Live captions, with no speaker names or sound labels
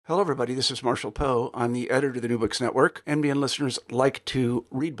Hello, everybody. This is Marshall Poe. I'm the editor of the New Books Network. NBN listeners like to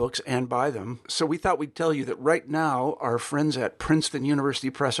read books and buy them. So we thought we'd tell you that right now, our friends at Princeton University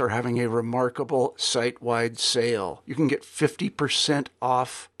Press are having a remarkable site-wide sale. You can get 50%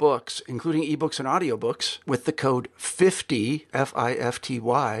 off books, including ebooks and audiobooks, with the code 50,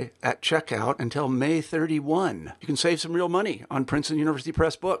 F-I-F-T-Y, at checkout until May 31. You can save some real money on Princeton University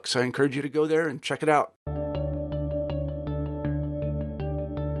Press books. I encourage you to go there and check it out.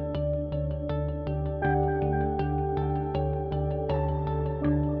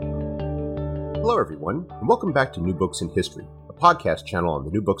 Hello, everyone, and welcome back to New Books in History, a podcast channel on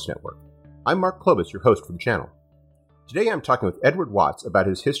the New Books Network. I'm Mark Clovis, your host for the channel. Today I'm talking with Edward Watts about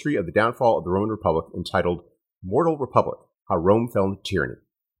his history of the downfall of the Roman Republic entitled Mortal Republic, How Rome Fell into Tyranny.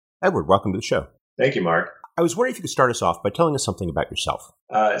 Edward, welcome to the show. Thank you, Mark. I was wondering if you could start us off by telling us something about yourself.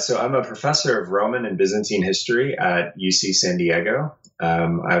 So I'm a professor of Roman and Byzantine history at UC San Diego.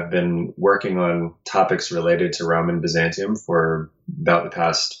 I've been working on topics related to Rome and Byzantium for about the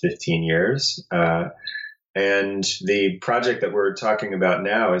past 15 years. And the project that we're talking about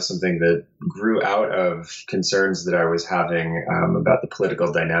now is something that grew out of concerns that I was having about the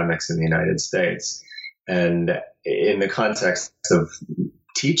political dynamics in the United States. And in the context of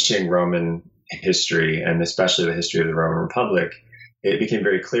teaching Roman history, and especially the history of the Roman Republic, it became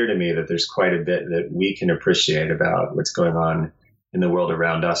very clear to me that there's quite a bit that we can appreciate about what's going on in the world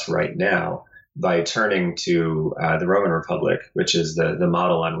around us right now by turning to the Roman Republic, which is the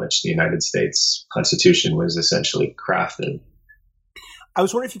model on which the United States Constitution was essentially crafted. I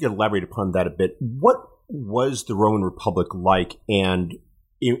was wondering if you could elaborate upon that a bit. What was the Roman Republic like, and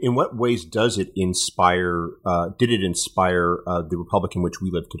in what ways does it inspire, did it inspire the Republic in which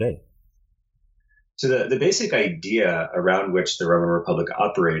we live today? So the basic idea around which the Roman Republic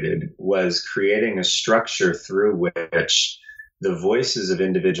operated was creating a structure through which the voices of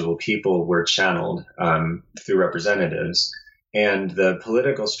individual people were channeled through representatives. And the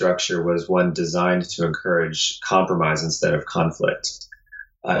political structure was one designed to encourage compromise instead of conflict.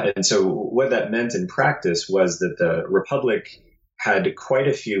 And so what that meant in practice was that the Republic had quite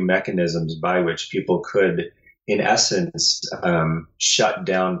a few mechanisms by which people could, in essence, shut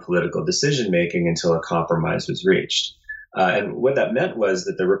down political decision-making until a compromise was reached. And what that meant was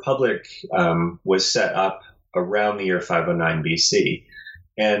that the Republic was set up around the year 509 BC.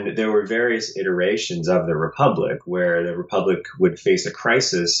 And there were various iterations of the Republic where the Republic would face a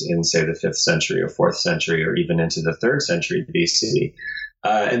crisis in, say, the 5th century or 4th century or even into the 3rd century BC.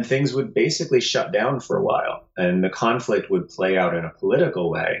 And things would basically shut down for a while. And the conflict would play out in a political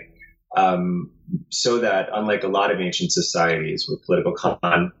way. So that, unlike a lot of ancient societies where political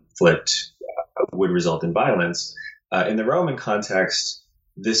conflict would result in violence, in the Roman context,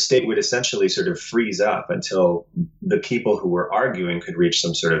 the state would essentially sort of freeze up until the people who were arguing could reach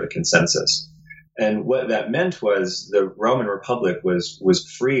some sort of a consensus. And what that meant was the Roman Republic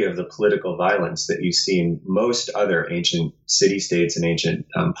was free of the political violence that you see in most other ancient city-states and ancient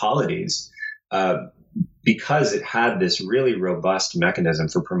polities, because it had this really robust mechanism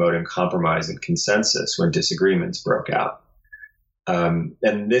for promoting compromise and consensus when disagreements broke out.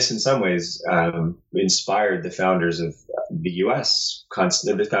 And this, in some ways, inspired the founders of the U.S.,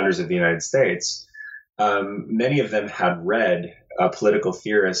 the founders of the United States. Many of them had read a political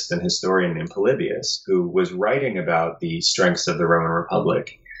theorist and historian named Polybius, who was writing about the strengths of the Roman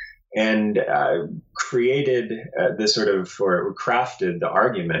Republic and created or crafted the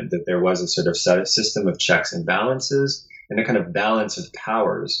argument that there was a sort of system of checks and balances and a kind of balance of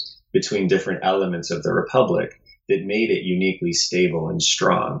powers between different elements of the Republic that made it uniquely stable and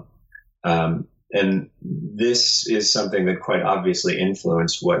strong. And this is something that quite obviously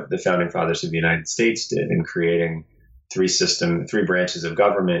influenced what the founding fathers of the United States did in creating three branches of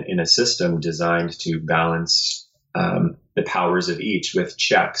government in a system designed to balance the powers of each with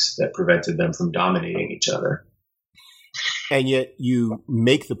checks that prevented them from dominating each other. And yet you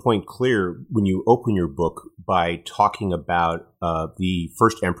make the point clear when you open your book by talking about the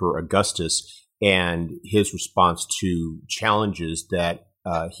first emperor Augustus and his response to challenges that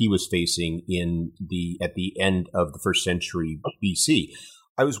he was facing at the end of the 1st century BC.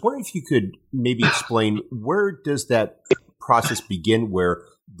 I was wondering if you could maybe explain, where does that process begin, where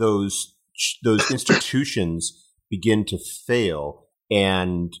those institutions begin to fail,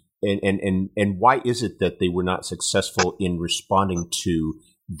 and why is it that they were not successful in responding to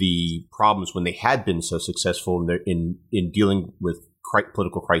the problems when they had been so successful in dealing with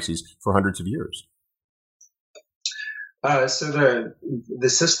political crises for hundreds of years? So the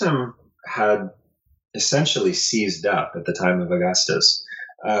system had essentially seized up at the time of Augustus.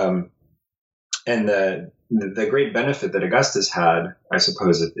 And the great benefit that Augustus had, I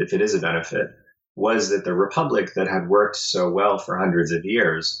suppose, if it is a benefit, was that the Republic that had worked so well for hundreds of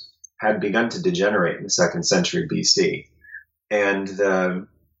years had begun to degenerate in the 2nd century BC. And the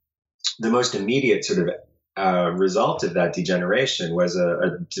most immediate sort of result of that degeneration was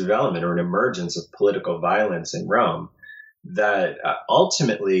a development or an emergence of political violence in Rome that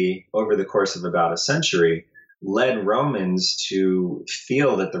ultimately, over the course of about a century, led Romans to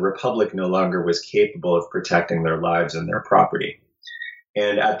feel that the Republic no longer was capable of protecting their lives and their property.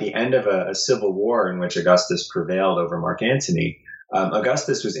 And at the end of a civil war in which Augustus prevailed over Mark Antony,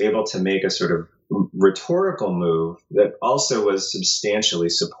 Augustus was able to make a sort of rhetorical move that also was substantially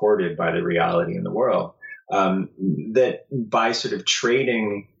supported by the reality in the world, that by sort of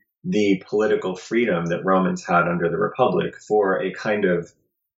trading the political freedom that Romans had under the Republic for a kind of,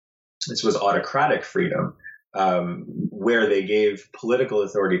 this was autocratic freedom, where they gave political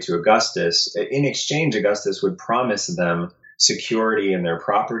authority to Augustus. In exchange, Augustus would promise them security in their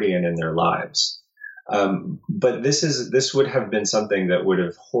property and in their lives. But this would have been something that would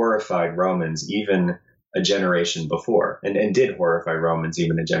have horrified Romans even a generation before, and did horrify Romans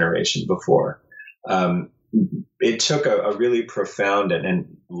even a generation before. It took a really profound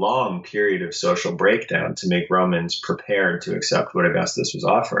and long period of social breakdown to make Romans prepared to accept what Augustus was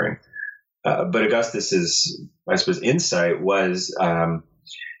offering. But Augustus's, I suppose, insight was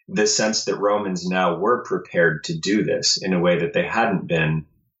the sense that Romans now were prepared to do this in a way that they hadn't been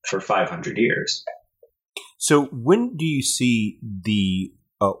for 500 years. So when do you see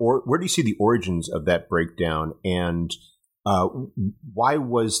where do you see the origins of that breakdown, and why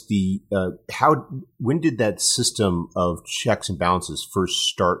was when did that system of checks and balances first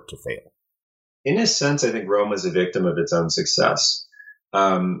start to fail? In a sense, I think Rome was a victim of its own success.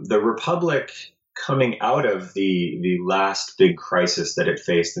 The Republic, coming out of the last big crisis that it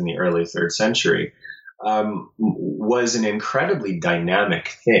faced in the early 3rd century, was an incredibly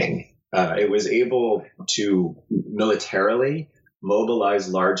dynamic thing. It was able to militarily mobilize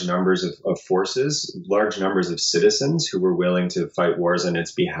large numbers of forces, large numbers of citizens who were willing to fight wars on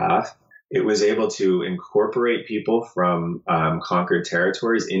its behalf. It was able to incorporate people from conquered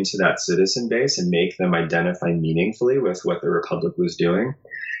territories into that citizen base and make them identify meaningfully with what the Republic was doing.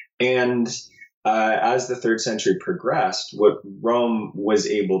 And as the 3rd century progressed, what Rome was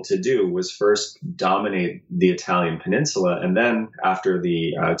able to do was first dominate the Italian peninsula, and then after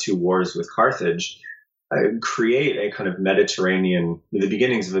the 2 wars with Carthage, create a kind of the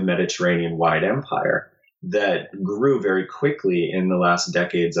beginnings of a Mediterranean-wide empire that grew very quickly in the last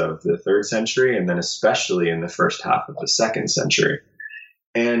decades of the 3rd century, and then especially in the first half of the 2nd century.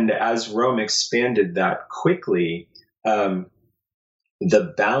 And as Rome expanded that quickly,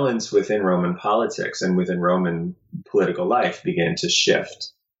 the balance within Roman politics and within Roman political life began to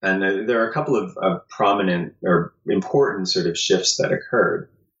shift. And there are a couple of prominent or important sort of shifts that occurred.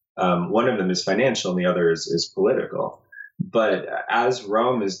 One of them is financial, and the other is political. But as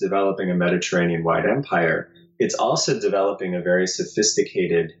Rome is developing a Mediterranean-wide empire, it's also developing a very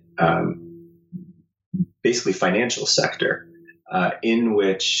sophisticated, basically financial sector, in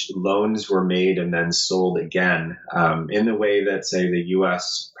which loans were made and then sold again, in the way that, say, the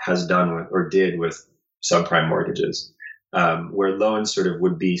U.S. has done did with subprime mortgages, where loans sort of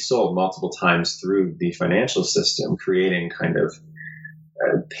would be sold multiple times through the financial system, creating kind of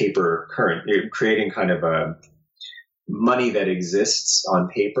creating kind of a money that exists on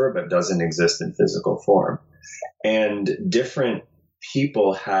paper but doesn't exist in physical form. And different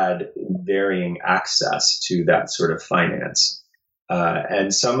people had varying access to that sort of finance.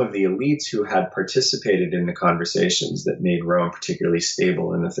 And some of the elites who had participated in the conversations that made Rome particularly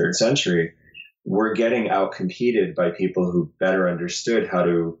stable in the 3rd century were getting outcompeted by people who better understood how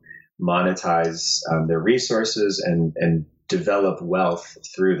to monetize their resources and develop wealth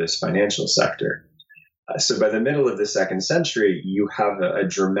through this financial sector. So by the middle of the 2nd century, you have a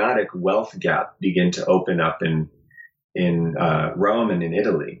dramatic wealth gap begin to open up in Rome and in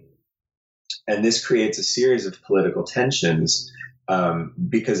Italy. And this creates a series of political tensions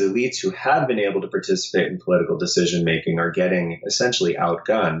because elites who have been able to participate in political decision-making are getting essentially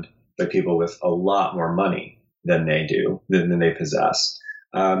outgunned by people with a lot more money than they possess.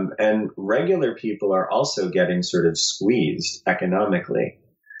 And regular people are also getting sort of squeezed economically.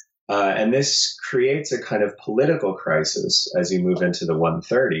 And this creates a kind of political crisis as you move into the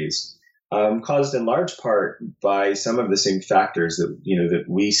 130s, caused in large part by some of the same factors that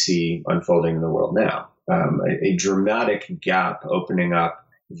we see unfolding in the world now. A dramatic gap opening up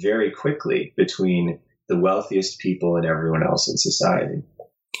very quickly between the wealthiest people and everyone else in society.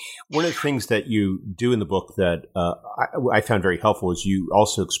 One of the things that you do in the book that I found very helpful is you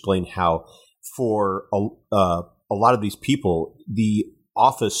also explain how for a lot of these people, the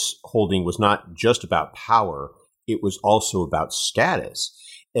office holding was not just about power, it was also about status.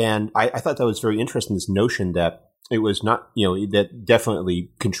 And I thought that was very interesting, this notion that it was not, that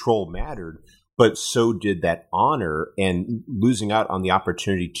definitely control mattered, but so did that honor, and losing out on the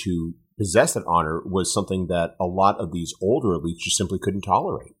opportunity to possess that honor was something that a lot of these older elites just simply couldn't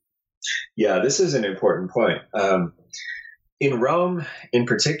tolerate. Yeah, this is an important point. In Rome, in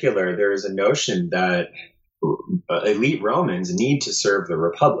particular, there is a notion that elite Romans need to serve the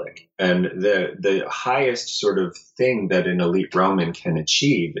Republic. And the highest sort of thing that an elite Roman can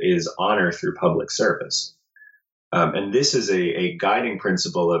achieve is honor through public service. And this is a guiding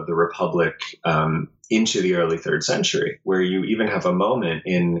principle of the Republic into the early 3rd century, where you even have a moment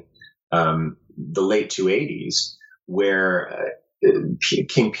in the late 280s where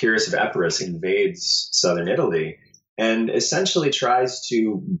King Pyrrhus of Epirus invades southern Italy and essentially tries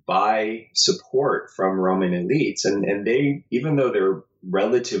to buy support from Roman elites. And they, even though they're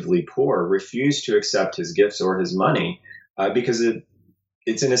relatively poor, refuse to accept his gifts or his money because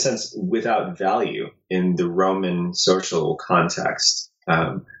it's in a sense without value in the Roman social context.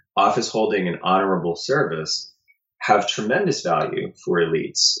 Office holding and honorable service have tremendous value for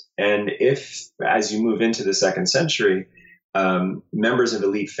elites. And if, as you move into the 2nd century, members of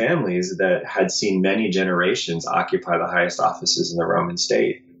elite families that had seen many generations occupy the highest offices in the Roman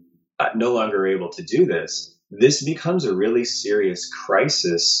state no longer able to do this, this becomes a really serious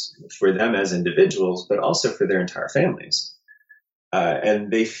crisis for them as individuals, but also for their entire families.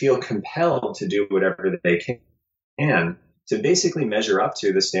 And they feel compelled to do whatever they can to basically measure up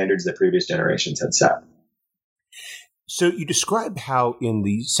to the standards that previous generations had set. So you describe how in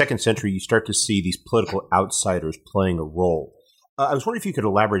the 2nd century you start to see these political outsiders playing a role. I was wondering if you could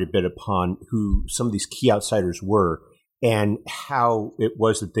elaborate a bit upon who some of these key outsiders were and how it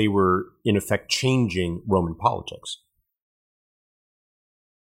was that they were, in effect, changing Roman politics.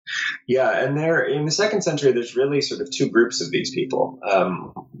 Yeah, and there in the 2nd century, there's really sort of two groups of these people.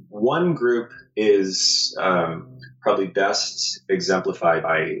 One group is probably best exemplified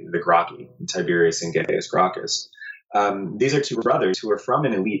by the Gracchi, Tiberius and Gaius Gracchus. These are two brothers who are from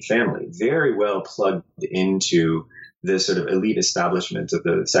an elite family, very well plugged into the sort of elite establishment of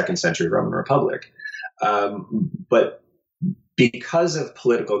the 2nd century Roman Republic. But because of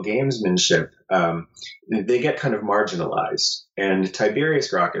political gamesmanship, they get kind of marginalized. And Tiberius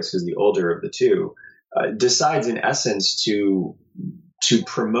Gracchus, who's the older of the two, decides in essence to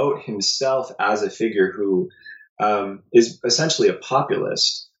promote himself as a figure who is essentially a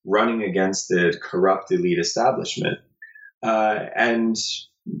populist running against the corrupt elite establishment, and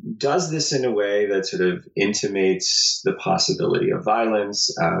does this in a way that sort of intimates the possibility of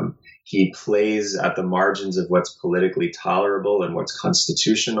violence. He plays at the margins of what's politically tolerable and what's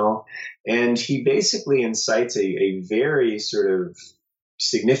constitutional. And he basically incites a very sort of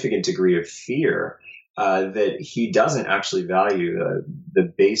significant degree of fear that he doesn't actually value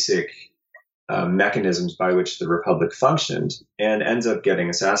the basic mechanisms by which the Republic functioned, and ends up getting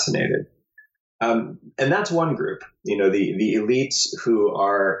assassinated. And that's one group, the elites who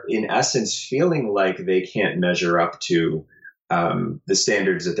are in essence feeling like they can't measure up to the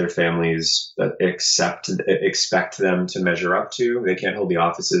standards that their families expect them to measure up to. They can't hold the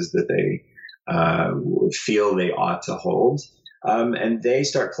offices that they feel they ought to hold. And they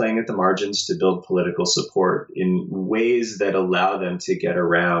start playing at the margins to build political support in ways that allow them to get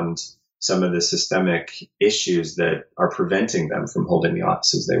around some of the systemic issues that are preventing them from holding the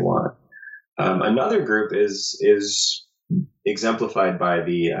offices they want. Another group is exemplified by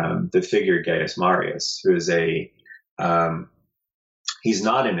the figure Gaius Marius, who is he's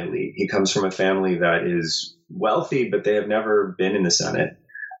not an elite. He comes from a family that is wealthy, but they have never been in the Senate.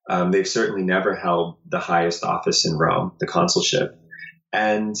 They've certainly never held the highest office in Rome, the consulship.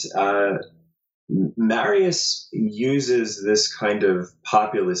 And Marius uses this kind of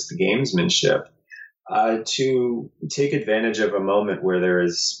populist gamesmanship to take advantage of a moment where there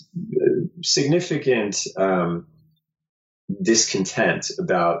is significant discontent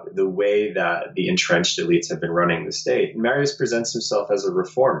about the way that the entrenched elites have been running the state. Marius presents himself as a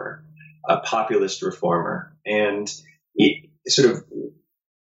reformer, a populist reformer, and he sort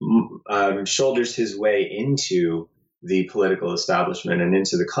of shoulders his way into the political establishment and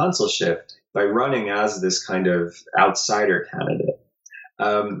into the consulship by running as this kind of outsider candidate.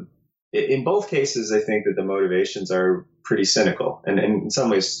 In both cases, I think that the motivations are pretty cynical and in some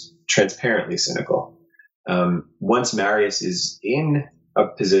ways transparently cynical. Once Marius is in a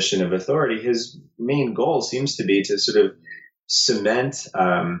position of authority, his main goal seems to be to sort of cement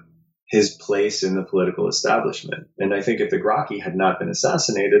his place in the political establishment. And I think if the Gracchi had not been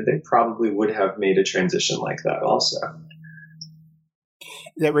assassinated, they probably would have made a transition like that also.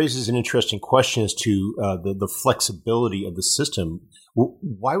 That raises an interesting question as to the flexibility of the system.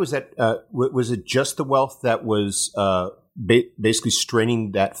 Why was that? Was it just the wealth that was basically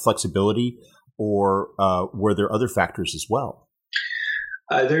straining that flexibility, or were there other factors as well?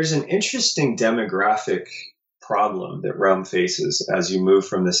 There's an interesting demographic problem that Rome faces as you move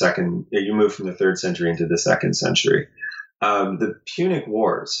from the 3rd century into the 2nd century. The Punic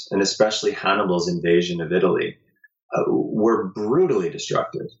Wars, and especially Hannibal's invasion of Italy, were brutally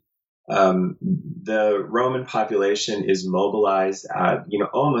destructive. The Roman population is mobilized at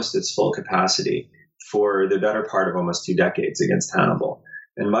almost its full capacity for the better part of almost 2 decades against Hannibal.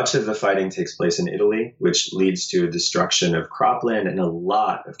 And much of the fighting takes place in Italy, which leads to a destruction of cropland and a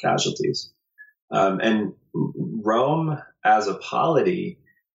lot of casualties. And Rome, as a polity,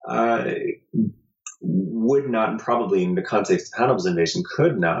 would not, and probably in the context of Hannibal's invasion,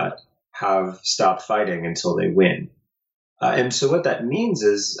 could not have stopped fighting until they win. And so what that means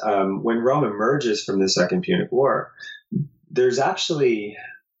is when Rome emerges from the Second Punic War, there's actually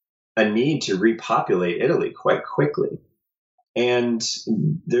a need to repopulate Italy quite quickly. And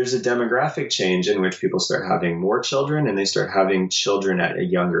there's a demographic change in which people start having more children, and they start having children at a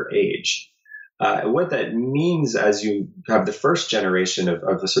younger age. What that means as you have the first generation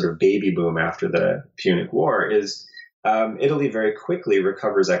of the sort of baby boom after the Punic War is Italy very quickly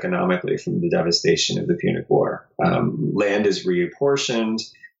recovers economically from the devastation of the Punic War. Land is reapportioned.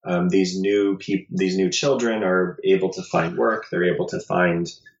 These new children are able to find work. They're able to find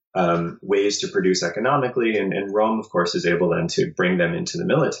ways to produce economically, and Rome, of course, is able then to bring them into the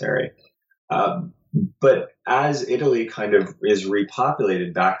military. But as Italy kind of is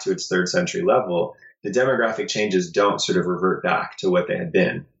repopulated back to its 3rd century level, the demographic changes don't sort of revert back to what they had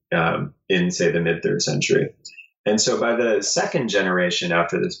been in, say, the mid-3rd century. And so by the second generation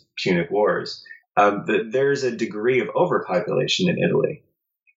after the Punic Wars, there's a degree of overpopulation in Italy.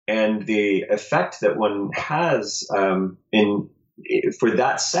 And the effect that one has for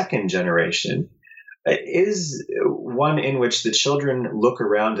that second generation is one in which the children look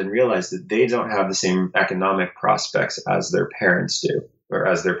around and realize that they don't have the same economic prospects as their parents do, or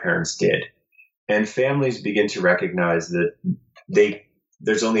as their parents did. And families begin to recognize that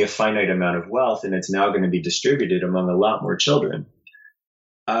there's only a finite amount of wealth, and it's now going to be distributed among a lot more children.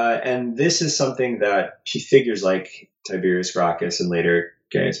 And this is something that figures like Tiberius Gracchus and later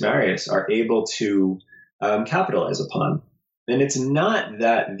Gaius Marius are able to capitalize upon. And it's not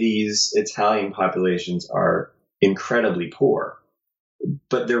that these Italian populations are incredibly poor,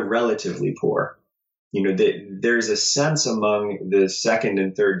 but they're relatively poor. There's a sense among the second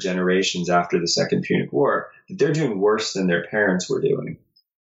and third generations after the Second Punic War that they're doing worse than their parents were doing.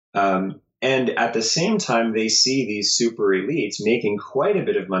 And at the same time, they see these super elites making quite a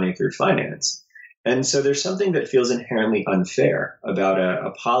bit of money through finance. And so there's something that feels inherently unfair about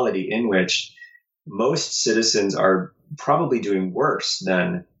a polity in which most citizens are probably doing worse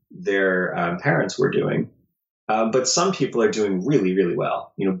than their parents were doing. But some people are doing really, really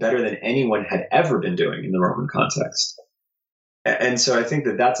well, better than anyone had ever been doing in the Roman context. And so I think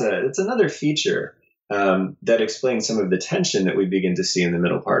it's another feature that explains some of the tension that we begin to see in the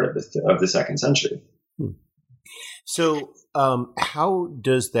middle part of the 2nd century. So how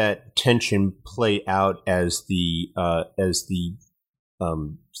does that tension play out as the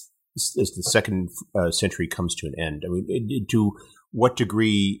 2nd century comes to an end? I mean, to what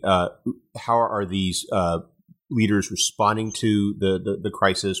degree? How are these leaders responding to the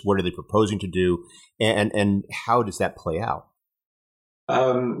crisis? What are they proposing to do, and how does that play out?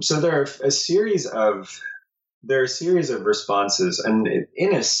 So there are a series of responses, and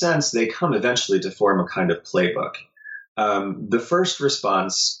in a sense, they come eventually to form a kind of playbook. The first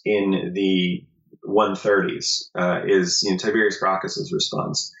response in the 130s is Tiberius Gracchus's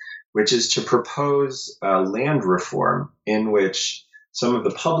response, which is to propose land reform in which some of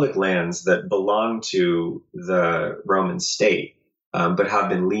the public lands that belong to the Roman state but have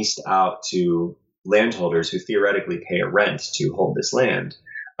been leased out to landholders who theoretically pay a rent to hold this land.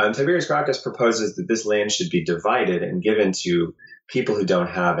 Tiberius Gracchus proposes that this land should be divided and given to people who don't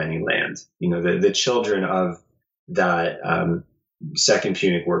have any land, the children of that Second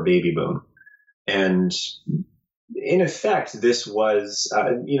Punic War baby boom. And in effect, this was,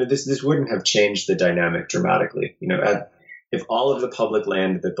 this wouldn't have changed the dynamic dramatically. If all of the public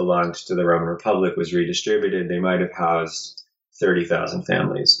land that belonged to the Roman Republic was redistributed, they might have housed 30,000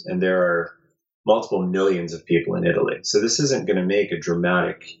 families. And there are multiple millions of people in Italy. So this isn't going to make a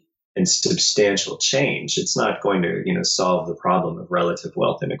dramatic and substantial change. It's not going to, solve the problem of relative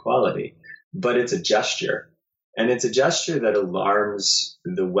wealth inequality, but it's a gesture. And it's a gesture that alarms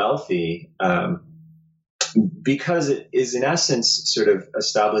the wealthy because it is, in essence, sort of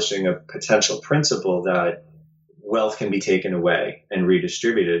establishing a potential principle that wealth can be taken away and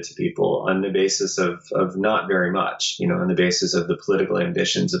redistributed to people on the basis of not very much, on the basis of the political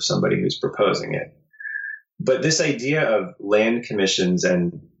ambitions of somebody who's proposing it. But this idea of land commissions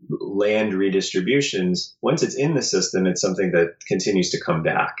and land redistributions, once it's in the system, it's something that continues to come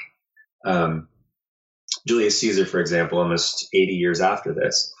back. Julius Caesar, for example, almost 80 years after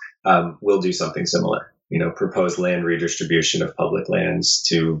this, will do something similar, propose land redistribution of public lands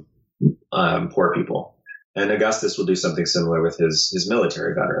to poor people. And Augustus will do something similar with his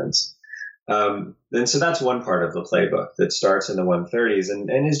military veterans. And so that's one part of the playbook that starts in the 130s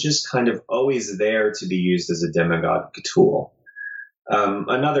and is just kind of always there to be used as a demagogue tool.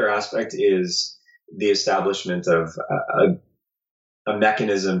 Another aspect is the establishment of a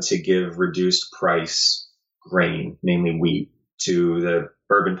mechanism to give reduced price grain, namely wheat, to the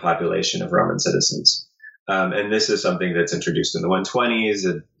urban population of Roman citizens. And this is something that's introduced in the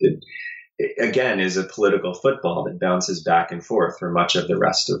 120s. It again is a political football that bounces back and forth for much of the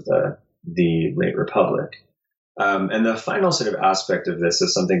rest of the late Republic. And the final sort of aspect of this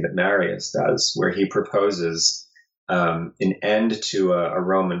is something that Marius does, where he proposes an end to a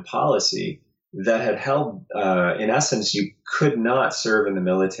Roman policy that had held, in essence, you could not serve in the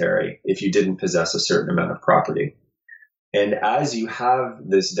military if you didn't possess a certain amount of property. And as you have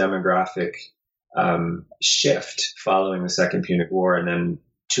this demographic shift following the Second Punic War, and then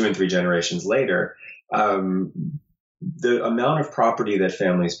 2 and 3 generations later, the amount of property that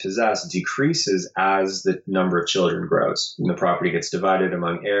families possess decreases as the number of children grows. And the property gets divided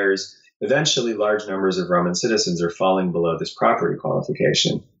among heirs. Eventually, large numbers of Roman citizens are falling below this property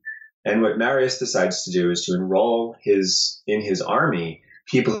qualification. And what Marius decides to do is to enroll in his army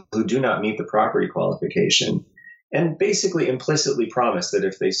people who do not meet the property qualification, and basically implicitly promise that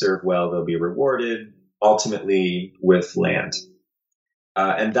if they serve well, they'll be rewarded, ultimately with land.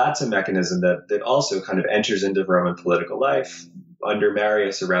 And that's a mechanism that also kind of enters into Roman political life under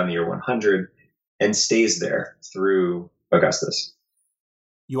Marius around the year 100 and stays there through Augustus.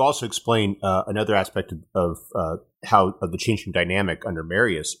 You also explain another aspect of the changing dynamic under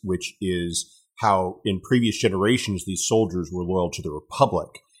Marius, which is how in previous generations these soldiers were loyal to the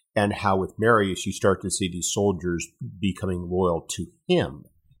Republic, and how with Marius you start to see these soldiers becoming loyal to him,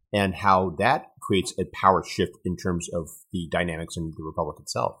 and how that creates a power shift in terms of the dynamics in the Republic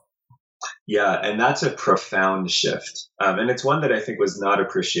itself. Yeah, and that's a profound shift. And it's one that I think was not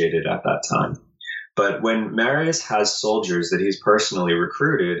appreciated at that time. But when Marius has soldiers that he's personally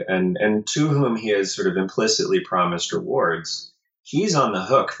recruited and to whom he has sort of implicitly promised rewards, he's on the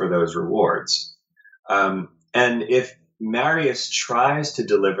hook for those rewards. And if Marius tries to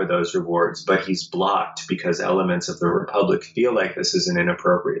deliver those rewards, but he's blocked because elements of the Republic feel like this is an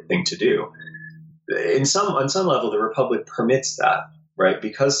inappropriate thing to do, on some level, the Republic permits that, right?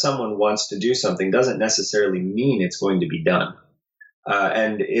 Because someone wants to do something doesn't necessarily mean it's going to be done.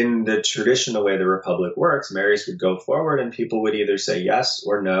 And in the traditional way the Republic works, Marius would go forward and people would either say yes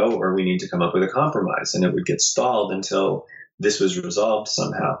or no, or we need to come up with a compromise, and it would get stalled until this was resolved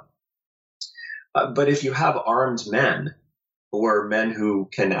somehow. But if you have armed men, or men who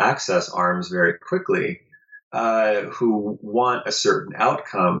can access arms very quickly, who want a certain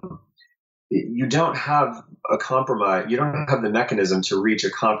outcome, you don't have a compromise. You don't have the mechanism to reach a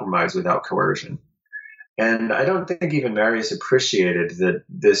compromise without coercion. And I don't think even Marius appreciated that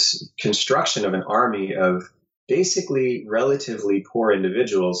this construction of an army of basically relatively poor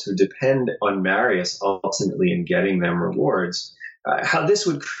individuals who depend on Marius ultimately in getting them rewards, how this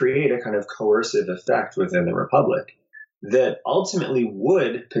would create a kind of coercive effect within the Republic that ultimately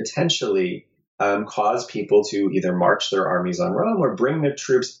would potentially cause people to either march their armies on Rome or bring their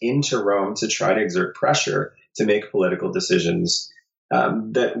troops into Rome to try to exert pressure to make political decisions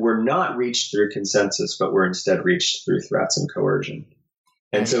that were not reached through consensus, but were instead reached through threats and coercion.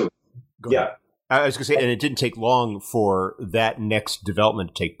 And so, yeah. I was going to say, and it didn't take long for that next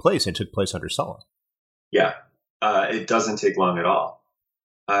development to take place. It took place under Sulla. Yeah, it doesn't take long at all.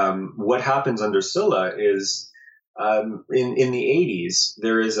 What happens under Sulla is in the 80s,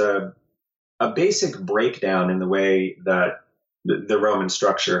 there is a basic breakdown in the way that the Roman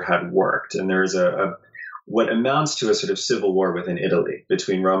structure had worked. And there's what amounts to a sort of civil war within Italy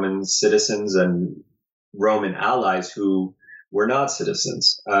between Roman citizens and Roman allies who were not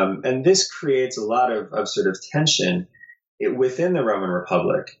citizens. And this creates a lot of sort of tension within the Roman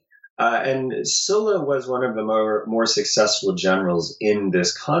Republic And Sulla was one of the more successful generals in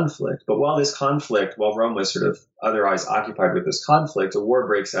this conflict. But while Rome was sort of otherwise occupied with this conflict, a war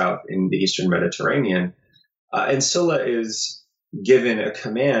breaks out in the Eastern Mediterranean. And Sulla is given a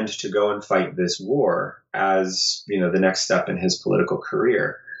command to go and fight this war as, the next step in his political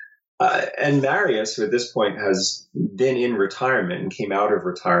career. And Marius, who at this point has been in retirement and came out of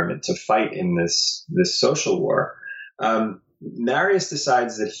retirement to fight in this social war, Marius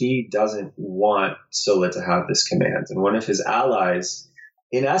decides that he doesn't want Sulla to have this command. And one of his allies,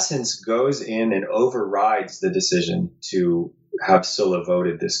 in essence, goes in and overrides the decision to have Sulla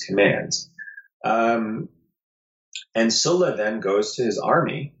voted this command. And Sulla then goes to his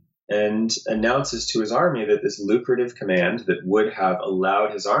army and announces to his army that this lucrative command that would have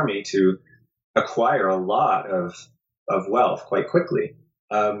allowed his army to acquire a lot of wealth quite quickly,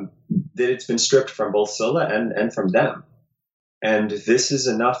 that it's been stripped from both Sulla and from them. And this is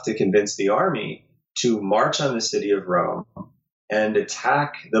enough to convince the army to march on the city of Rome and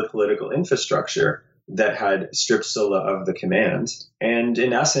attack the political infrastructure that had stripped Sulla of the command, and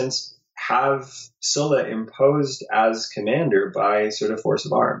in essence, have Sulla imposed as commander by sort of force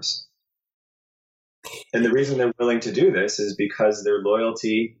of arms. And the reason they're willing to do this is because their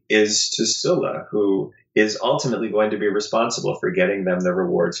loyalty is to Sulla, who is ultimately going to be responsible for getting them the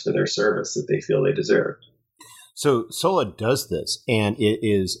rewards for their service that they feel they deserve. So Sulla does this, and it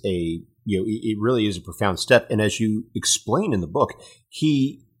is it really is a profound step. And as you explain in the book,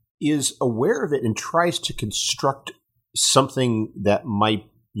 he is aware of it and tries to construct something that might,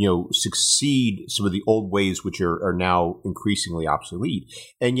 succeed some of the old ways which are now increasingly obsolete.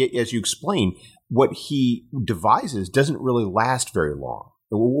 And yet, as you explain, what he devises doesn't really last very long.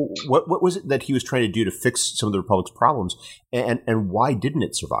 What was it that he was trying to do to fix some of the Republic's problems, and why didn't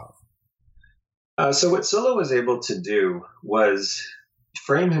it survive? So what Sulla was able to do was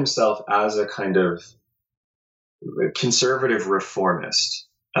frame himself as a kind of conservative reformist.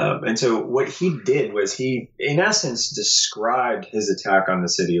 And so what he did was he, in essence, described his attack on the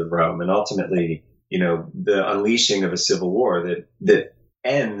city of Rome and ultimately, the unleashing of a civil war that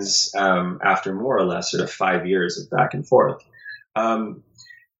ends after more or less sort of 5 years of back and forth.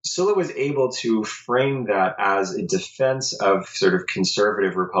 Sulla was able to frame that as a defense of sort of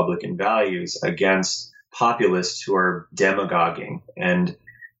conservative Republican values against populists who are demagoguing and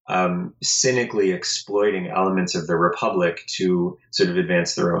cynically exploiting elements of the Republic to sort of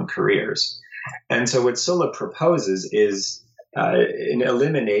advance their own careers. And so what Sulla proposes is an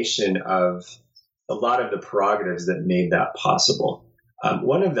elimination of a lot of the prerogatives that made that possible.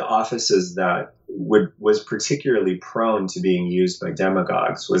 One of the offices that was particularly prone to being used by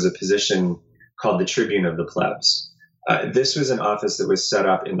demagogues was a position called the Tribune of the Plebs. This was an office that was set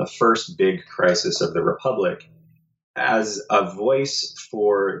up in the first big crisis of the Republic as a voice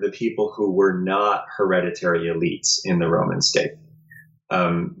for the people who were not hereditary elites in the Roman state.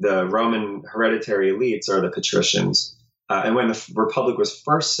 The Roman hereditary elites are the patricians. And when the Republic was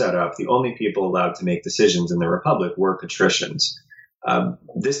first set up, the only people allowed to make decisions in the Republic were patricians.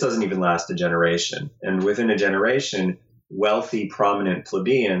 This doesn't even last a generation. And within a generation, wealthy, prominent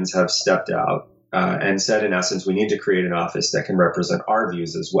plebeians have stepped out and said, in essence, we need to create an office that can represent our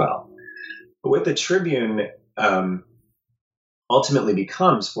views as well. But what the Tribune ultimately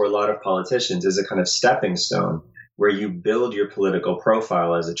becomes for a lot of politicians is a kind of stepping stone where you build your political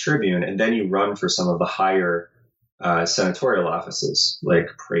profile as a tribune and then you run for some of the higher senatorial offices like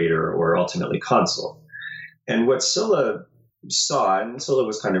praetor or ultimately consul. And what Sulla saw, and Sulla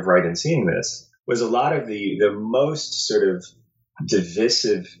was kind of right in seeing this, was a lot of the most sort of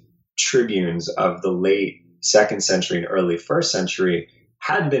divisive tribunes of the late 2nd century and early 1st century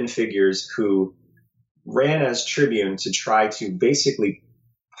had been figures who ran as tribune to try to basically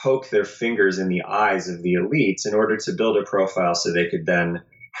poke their fingers in the eyes of the elites in order to build a profile so they could then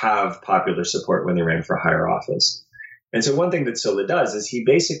have popular support when they ran for higher office. And so one thing that Sulla does is he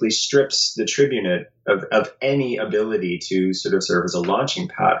basically strips the tribunate of any ability to sort of serve as a launching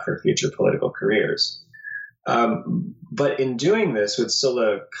pad for future political careers. But in doing this, what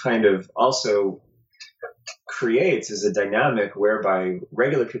Sulla kind of also creates is a dynamic whereby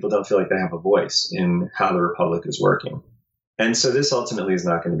regular people don't feel like they have a voice in how the Republic is working. And so this ultimately is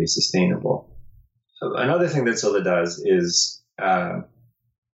not going to be sustainable. Another thing that Sulla does is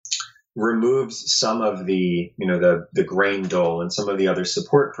removes some of the grain dole and some of the other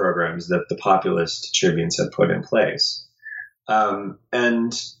support programs that the populist tribunes had put in place.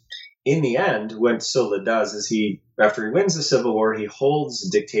 And in the end, what Sulla does is after he wins the civil war, he holds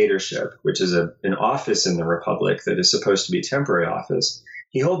dictatorship, which is an office in the Republic that is supposed to be a temporary office.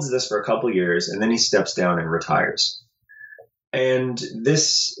 He holds this for a couple years, and then he steps down and retires. And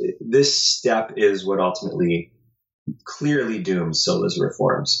this step is what ultimately clearly dooms Sulla's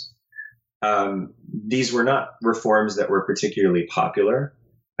reforms. These were not reforms that were particularly popular.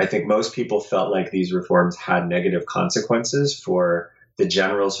 I think most people felt like these reforms had negative consequences for the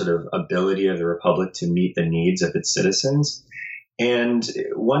general sort of ability of the Republic to meet the needs of its citizens. And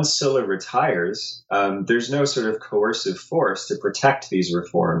once Sulla retires, there's no sort of coercive force to protect these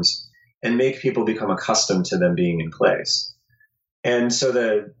reforms and make people become accustomed to them being in place. And so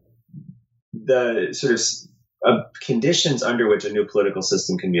the sort of conditions under which a new political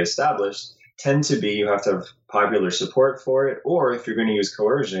system can be established tend to be you have to have popular support for it, or if you're going to use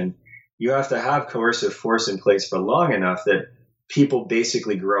coercion, you have to have coercive force in place for long enough that people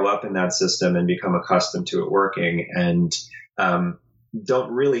basically grow up in that system and become accustomed to it working and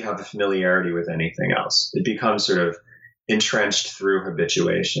don't really have a familiarity with anything else. It becomes sort of entrenched through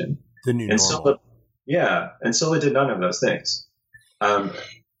habituation. The new normal. And Sulla did none of those things.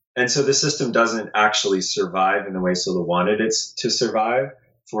 And so the system doesn't actually survive in the way Sulla wanted it to survive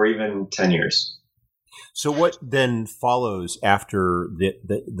for even 10 years. So what then follows after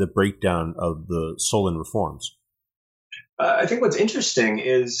the breakdown of the Sullan reforms? I think what's interesting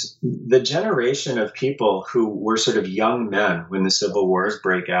is the generation of people who were sort of young men when the civil wars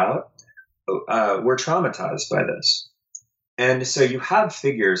break out were traumatized by this. And so you have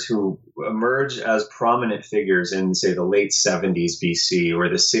figures who emerge as prominent figures in, say, the late 70s BC or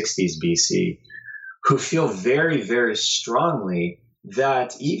the 60s BC, who feel very, very strongly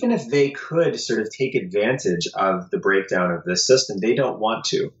that even if they could sort of take advantage of the breakdown of this system, they don't want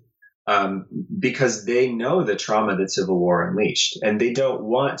to, because they know the trauma that civil war unleashed, and they don't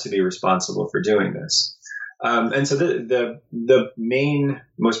want to be responsible for doing this. And so the main,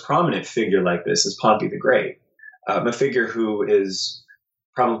 most prominent figure like this is Pompey the Great. A figure who is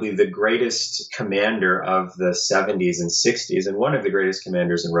probably the greatest commander of the 70s and 60s and one of the greatest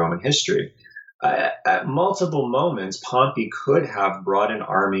commanders in Roman history. At multiple moments, Pompey could have brought an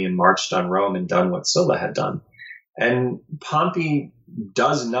army and marched on Rome and done what Sulla had done. And Pompey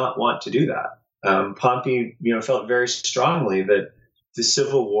does not want to do that. Pompey, felt very strongly that the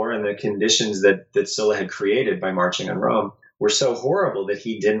civil war and the conditions that Sulla had created by marching on Rome were so horrible that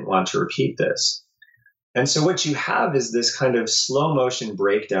he didn't want to repeat this. And so what you have is this kind of slow motion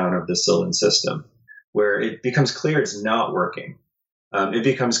breakdown of the Sullan system, where it becomes clear it's not working. It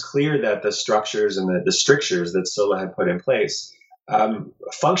becomes clear that the structures and the strictures that Sulla had put in place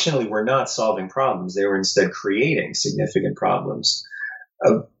functionally were not solving problems. They were instead creating significant problems.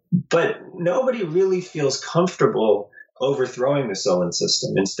 But nobody really feels comfortable overthrowing the Sullan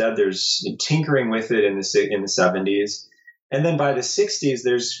system. Instead, there's tinkering with it in the 70s. And then by the 60s,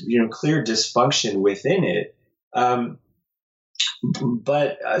 there's clear dysfunction within it,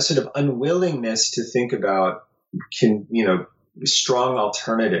 but a sort of unwillingness to think about strong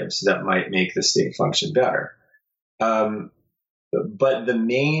alternatives that might make the state function better. But the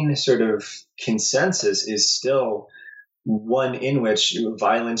main sort of consensus is still one in which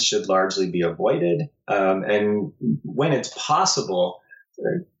violence should largely be avoided, and when it's possible,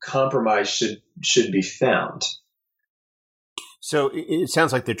 compromise should be found. So it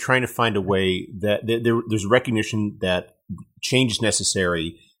sounds like they're trying to find a way that there's recognition that change is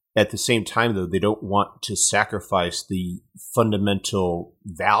necessary. At the same time, though, they don't want to sacrifice the fundamental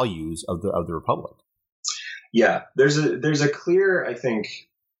values of the Republic. Yeah, there's a clear, I think,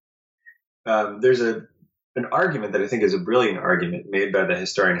 there's an argument that I think is a brilliant argument made by the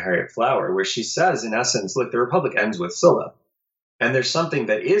historian Harriet Flower, where she says, in essence, look, the Republic ends with Sulla, and there's something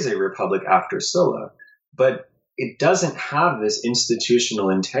that is a Republic after Sulla, but it doesn't have this institutional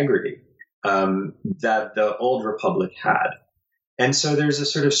integrity that the old Republic had. And so there's a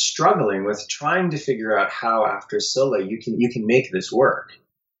sort of struggling with trying to figure out how after Sulla you can make this work.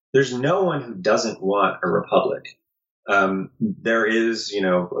 There's no one who doesn't want a republic. There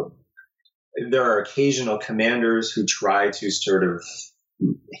are occasional commanders who try to sort of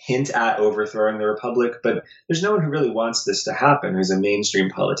hint at overthrowing the republic, but there's no one who really wants this to happen who's a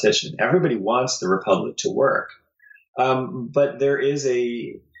mainstream politician. Everybody wants the republic to work. But there's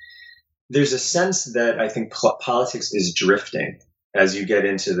a sense that I think politics is drifting as you get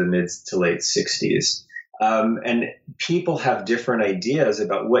into the mid to late 60s. And people have different ideas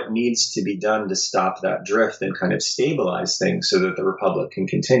about what needs to be done to stop that drift and kind of stabilize things so that the Republic can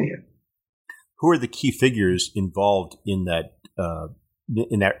continue. Who are the key figures involved in that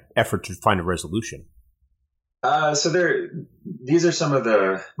effort to find a resolution? These are some of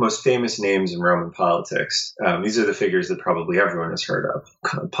the most famous names in Roman politics. These are the figures that probably everyone has heard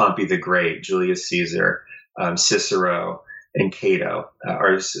of: Pompey the Great, Julius Caesar, Cicero, and Cato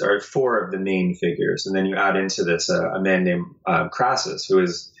are four of the main figures. And then you add into this a man named Crassus, who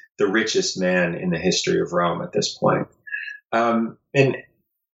is the richest man in the history of Rome at this point. And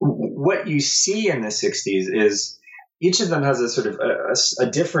what you see in the 60s is each of them has a sort of a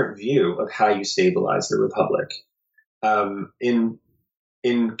different view of how you stabilize the Republic.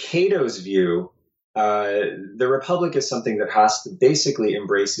 In Cato's view, the Republic is something that has to basically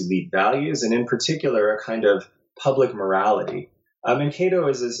embrace elite values, and in particular, a kind of public morality. And Cato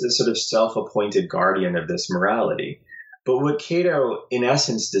is a sort of self-appointed guardian of this morality. But what Cato, in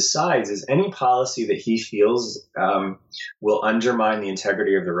essence, decides is any policy that he feels will undermine the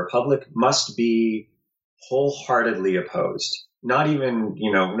integrity of the Republic must be wholeheartedly opposed. Not even,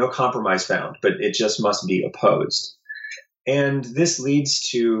 no compromise found, but it just must be opposed. And this leads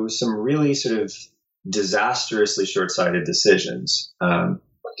to some really sort of disastrously short-sighted decisions,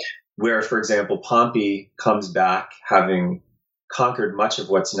 where, for example, Pompey comes back having conquered much of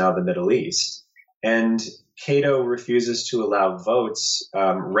what's now the Middle East, and Cato refuses to allow votes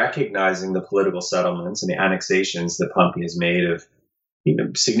recognizing the political settlements and the annexations that Pompey has made of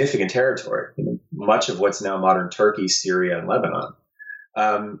significant territory, much of what's now modern Turkey, Syria, and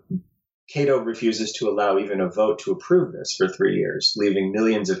Lebanon. Cato refuses to allow even a vote to approve this for 3 years, leaving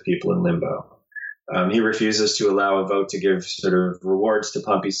millions of people in limbo. He refuses to allow a vote to give sort of rewards to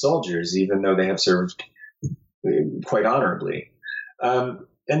Pompey's soldiers, even though they have served quite honorably.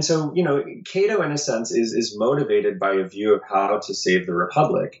 And so, Cato, in a sense, is motivated by a view of how to save the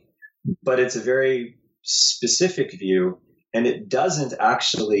Republic, but it's a very specific view, and it doesn't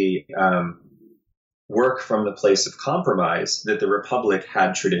actually work from the place of compromise that the Republic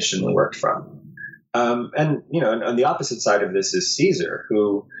had traditionally worked from. And on the opposite side of this is Caesar,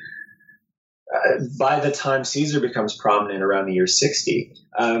 who, by the time Caesar becomes prominent around the year 60,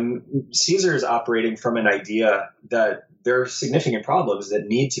 Caesar is operating from an idea that there are significant problems that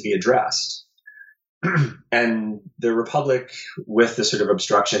need to be addressed. And the Republic, with the sort of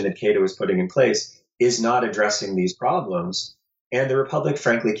obstruction that Cato is putting in place, is not addressing these problems. And the Republic,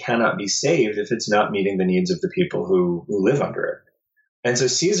 frankly, cannot be saved if it's not meeting the needs of the people who live under it. And so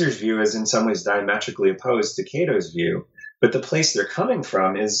Caesar's view is in some ways diametrically opposed to Cato's view, but the place they're coming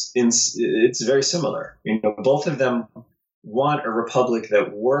from it's very similar. Both of them want a republic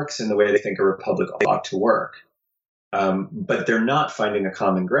that works in the way they think a republic ought to work. But they're not finding a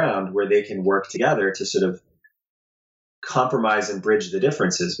common ground where they can work together to sort of compromise and bridge the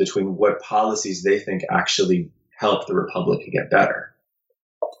differences between what policies they think actually help the Republic get better.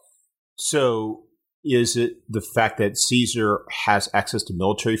 So is it the fact that Caesar has access to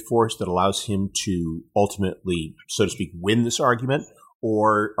military force that allows him to ultimately, so to speak, win this argument?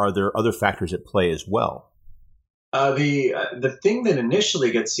 Or are there other factors at play as well? The thing that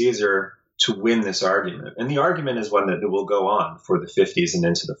initially gets Caesar to win this argument, and the argument is one that will go on for the 50s and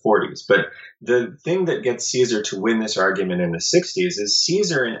into the 40s, but the thing that gets Caesar to win this argument in the 60s is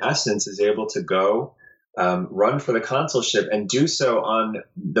Caesar, in essence, is able to go run for the consulship and do so on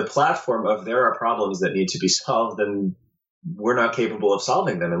the platform of there are problems that need to be solved, and we're not capable of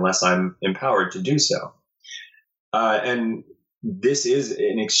solving them unless I'm empowered to do so. And this is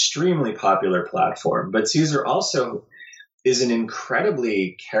an extremely popular platform, but Caesar also is an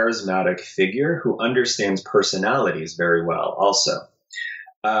incredibly charismatic figure who understands personalities very well also.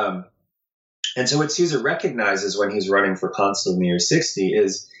 And so what Caesar recognizes when he's running for consul in the year 60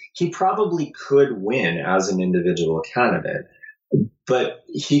 is he probably could win as an individual candidate, but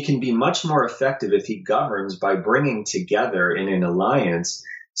he can be much more effective if he governs by bringing together in an alliance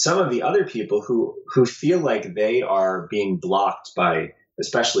some of the other people who feel like they are being blocked by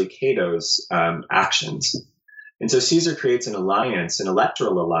especially Cato's actions. And so Caesar creates an alliance, an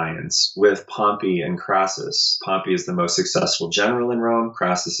electoral alliance with Pompey and Crassus. Pompey is the most successful general in Rome.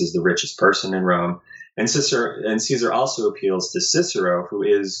 Crassus is the richest person in Rome. And Caesar also appeals to Cicero, who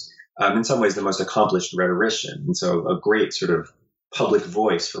is in some ways the most accomplished rhetorician, and so a great sort of public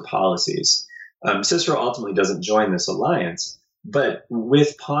voice for policies. Cicero ultimately doesn't join this alliance, but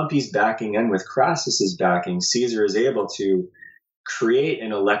with Pompey's backing and with Crassus's backing, Caesar is able to create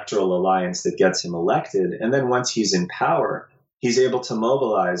an electoral alliance that gets him elected. And then once he's in power, he's able to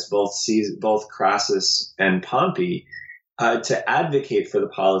mobilize both Crassus and Pompey to advocate for the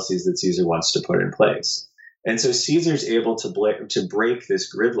policies that Caesar wants to put in place. And so Caesar's able to break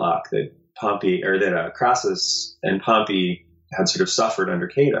this gridlock that Crassus and Pompey had sort of suffered under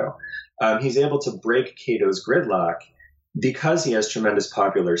Cato. He's able to break Cato's gridlock because he has tremendous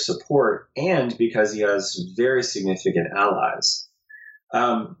popular support and because he has very significant allies.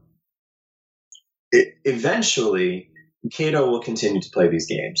 Eventually, Cato will continue to play these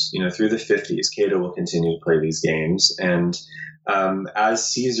games. Through the 50s, Cato will continue to play these games. And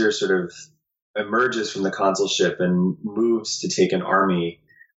as Caesar sort of emerges from the consulship and moves to take an army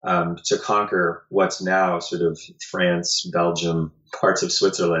to conquer what's now sort of France, Belgium, parts of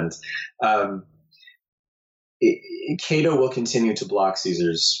Switzerland, Cato will continue to block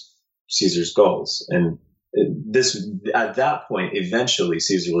Caesar's goals. And at that point, eventually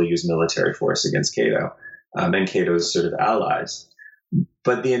Caesar will use military force against Cato and Cato's sort of allies.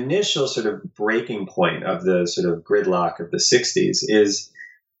 But the initial sort of breaking point of the sort of gridlock of the 60s is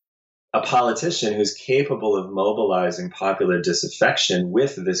a politician who's capable of mobilizing popular disaffection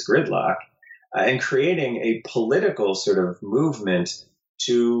with this gridlock and creating a political sort of movement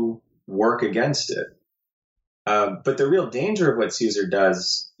to work against it. But the real danger of what Caesar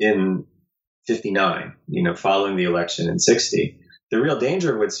does in 59, following the election in 60, the real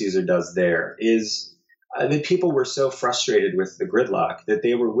danger of what Caesar does there is that people were so frustrated with the gridlock that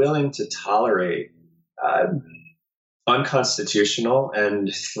they were willing to tolerate unconstitutional and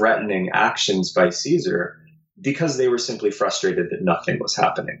threatening actions by Caesar because they were simply frustrated that nothing was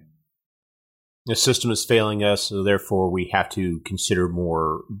happening. The system is failing us, so therefore we have to consider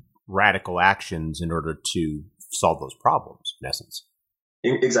more radical actions in order to solve those problems, in essence.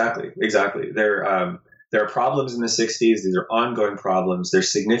 Exactly. There are problems in the 60s. These are ongoing problems. They're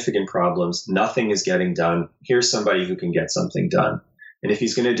significant problems. Nothing is getting done. Here's somebody who can get something done. And if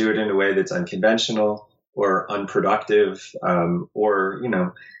he's going to do it in a way that's unconventional or unproductive, or,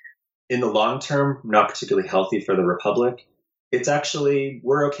 in the long term, not particularly healthy for the Republic, it's actually,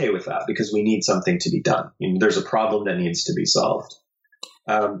 we're okay with that because we need something to be done. There's a problem that needs to be solved.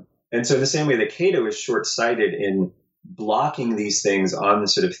 And so in the same way that Cato is short-sighted in blocking these things on the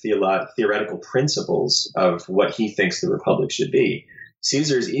sort of theoretical principles of what he thinks the Republic should be,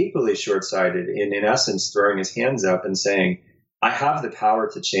 Caesar is equally short-sighted in essence, throwing his hands up and saying, I have the power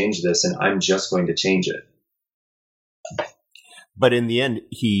to change this, and I'm just going to change it. But in the end,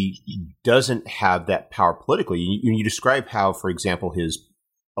 he doesn't have that power politically. You describe how, for example, his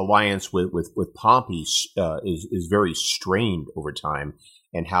alliance with Pompey is very strained over time,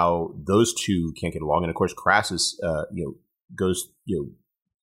 and how those two can't get along. And of course, Crassus, goes,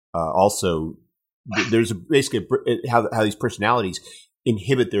 also there's basically how these personalities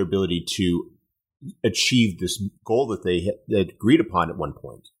inhibit their ability to achieve this goal that they had agreed upon at one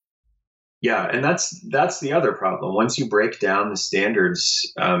point. Yeah, and that's the other problem. Once you break down the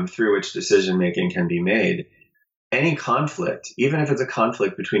standards through which decision making can be made, any conflict, even if it's a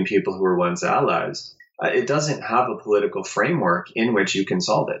conflict between people who were once allies, it doesn't have a political framework in which you can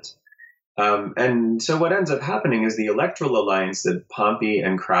solve it. And so what ends up happening is the electoral alliance that Pompey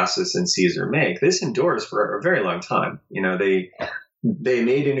and Crassus and Caesar make, this endures for a very long time. They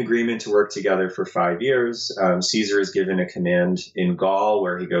made an agreement to work together for 5 years. Caesar is given a command in Gaul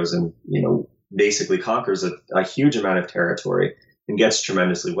where he goes and, basically conquers a huge amount of territory and gets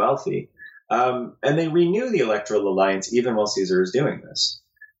tremendously wealthy. And they renew the electoral alliance even while Caesar is doing this.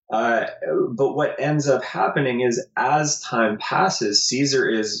 But what ends up happening is as time passes, Caesar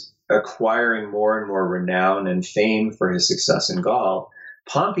is acquiring more and more renown and fame for his success in Gaul.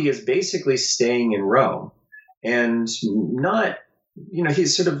 Pompey is basically staying in Rome and not, he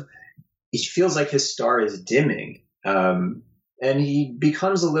feels like his star is dimming. And he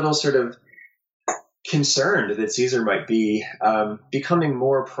becomes a little sort of concerned that Caesar might be becoming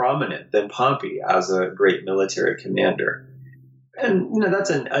more prominent than Pompey as a great military commander. And, that's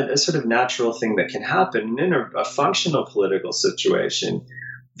a sort of natural thing that can happen in a functional political situation.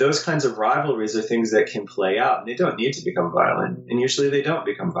 Those kinds of rivalries are things that can play out, and they don't need to become violent. And usually they don't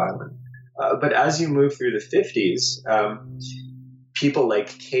become violent. But as you move through the 50s, people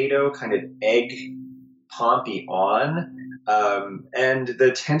like Cato kind of egg Pompey on, and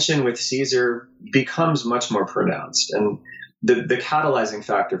the tension with Caesar becomes much more pronounced. And the catalyzing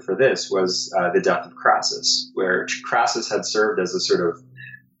factor for this was the death of Crassus, where Crassus had served as a sort of,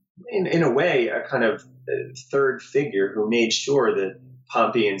 in a way, a kind of third figure who made sure that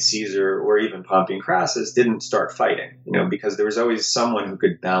Pompey and Caesar, or even Pompey and Crassus, didn't start fighting, because there was always someone who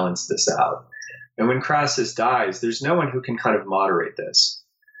could balance this out. And when Crassus dies, there's no one who can kind of moderate this.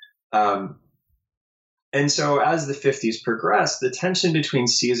 And so as the 50s progress, the tension between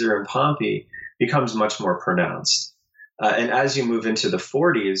Caesar and Pompey becomes much more pronounced. And as you move into the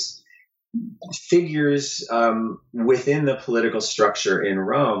 40s, figures within the political structure in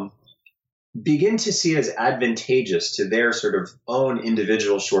Rome begin to see it as advantageous to their sort of own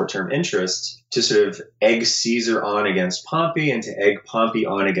individual short-term interests to sort of egg Caesar on against Pompey and to egg Pompey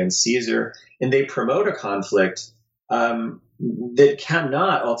on against Caesar. And they promote a conflict that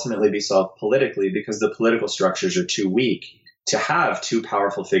cannot ultimately be solved politically because the political structures are too weak to have two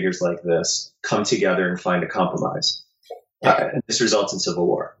powerful figures like this come together and find a compromise. And this results in civil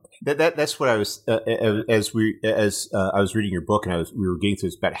war. That's what I was as I was reading your book and we were getting through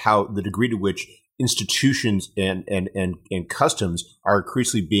this about how the degree to which institutions and customs are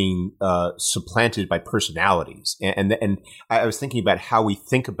increasingly being supplanted by personalities, and I was thinking about how we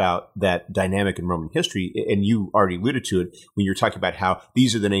think about that dynamic in Roman history, and you already alluded to it when you're talking about how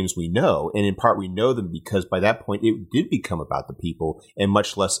these are the names we know, and in part we know them because by that point it did become about the people and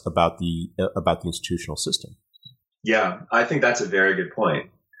much less about the institutional system. Yeah, I think that's a very good point.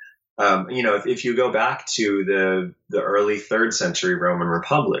 If you go back to the early 3rd century Roman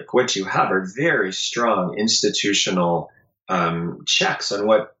Republic, what you have are very strong institutional checks on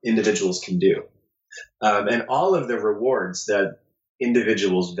what individuals can do. And all of the rewards that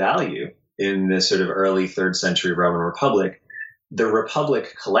individuals value in this sort of early 3rd century Roman Republic, the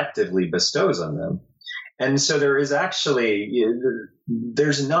Republic collectively bestows on them. And so there's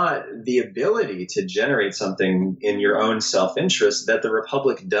not the ability to generate something in your own self-interest that the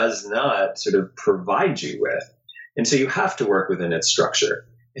Republic does not sort of provide you with. And so you have to work within its structure,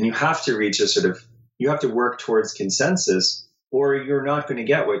 and you have to reach you have to work towards consensus, or you're not going to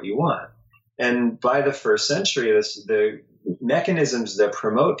get what you want. And by the 1st century, the mechanisms that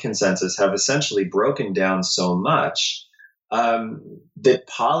promote consensus have essentially broken down so much that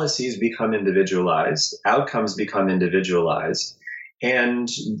policies become individualized, outcomes become individualized, and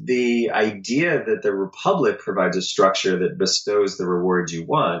the idea that the Republic provides a structure that bestows the rewards you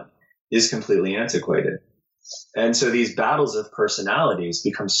want is completely antiquated. And so these battles of personalities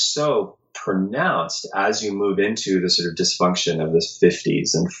become so pronounced as you move into the sort of dysfunction of the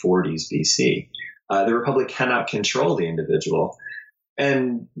 50s and 40s BC. The Republic cannot control the individual.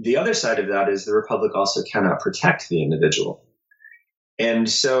 And the other side of that is the Republic also cannot protect the individual. And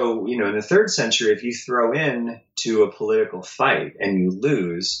so, in the 3rd century, if you throw in to a political fight and you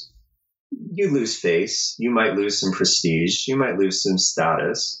lose face, you might lose some prestige, you might lose some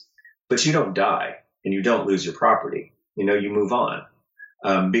status, but you don't die and you don't lose your property. You move on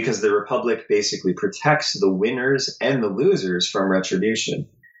because the Republic basically protects the winners and the losers from retribution.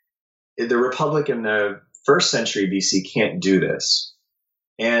 The Republic in the 1st century BC can't do this.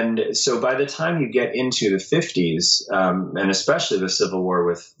 And so by the time you get into the 50s, and especially the civil war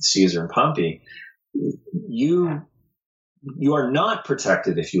with Caesar and Pompey, you are not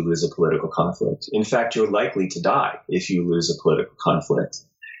protected if you lose a political conflict. In fact, you're likely to die if you lose a political conflict.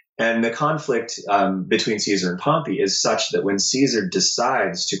 And the conflict between Caesar and Pompey is such that when Caesar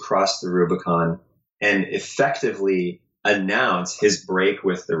decides to cross the Rubicon and effectively announce his break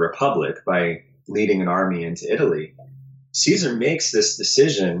with the Republic by leading an army into Italy, Caesar makes this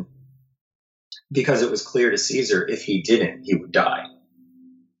decision because it was clear to Caesar if he didn't, he would die.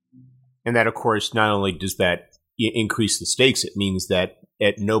 And that, of course, not only does that increase the stakes, it means that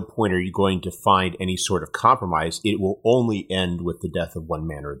at no point are you going to find any sort of compromise. It will only end with the death of one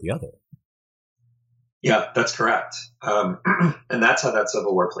man or the other. Yeah, that's correct. And that's how that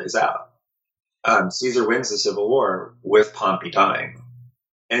civil war plays out. Caesar wins the civil war with Pompey dying.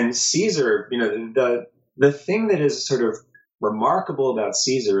 And Caesar, the thing that is sort of remarkable about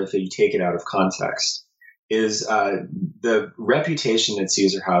Caesar, if you take it out of context, is the reputation that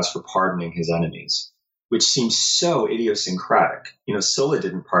Caesar has for pardoning his enemies, which seems so idiosyncratic. Sulla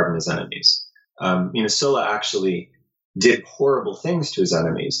didn't pardon his enemies. Sulla actually did horrible things to his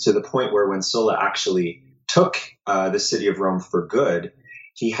enemies, to the point where when Sulla actually took the city of Rome for good,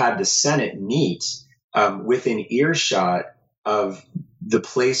 he had the Senate meet within earshot of the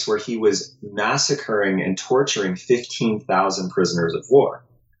place where he was massacring and torturing 15,000 prisoners of war.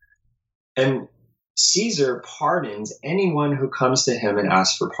 And Caesar pardons anyone who comes to him and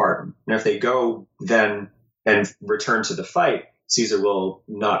asks for pardon. And if they go then and return to the fight, Caesar will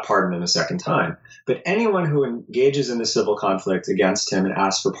not pardon them a second time. But anyone who engages in the civil conflict against him and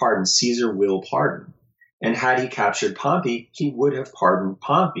asks for pardon, Caesar will pardon. And had he captured Pompey, he would have pardoned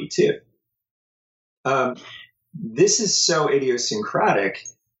Pompey too. This is so idiosyncratic,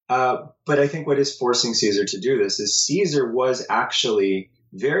 but I think what is forcing Caesar to do this is Caesar was actually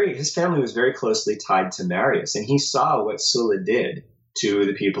his family was very closely tied to Marius, and he saw what Sulla did to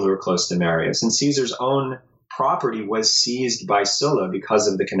the people who were close to Marius. And Caesar's own property was seized by Sulla because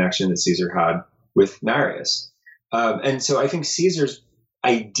of the connection that Caesar had with Marius. And so I think Caesar's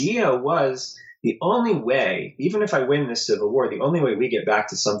idea was the only way, even if I win this civil war, the only way we get back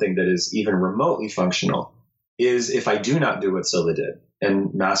to something that is even remotely functional is if I do not do what Sulla did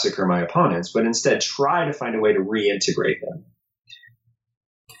and massacre my opponents, but instead try to find a way to reintegrate them.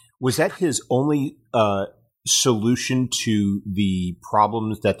 Was that his only solution to the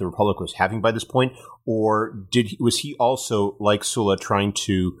problems that the Republic was having by this point? Or was he also, like Sulla, trying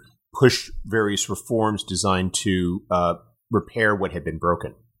to push various reforms designed to repair what had been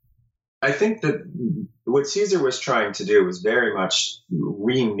broken? I think that what Caesar was trying to do was very much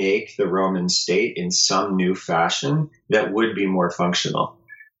remake the Roman state in some new fashion that would be more functional.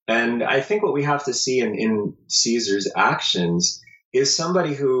 And I think what we have to see in Caesar's actions is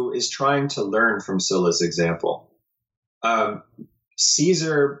somebody who is trying to learn from Sulla's example.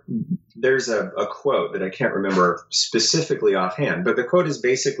 Caesar, there's a quote that I can't remember specifically offhand, but the quote is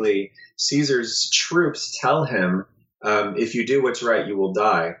basically Caesar's troops tell him, if you do what's right, you will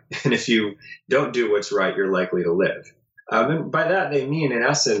die. And if you don't do what's right, you're likely to live. And by that, they mean, in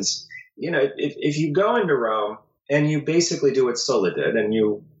essence, if you go into Rome and you basically do what Sulla did and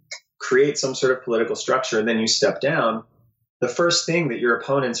you create some sort of political structure and then you step down, the first thing that your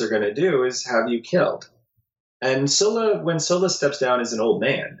opponents are going to do is have you killed. And when Sulla steps down, is an old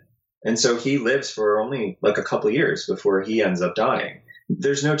man. And so he lives for only like a couple of years before he ends up dying.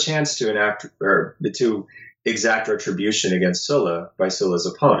 There's no chance to enact or to exact retribution against Sulla by Sulla's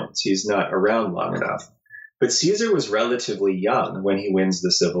opponents. He's not around long enough. But Caesar was relatively young when he wins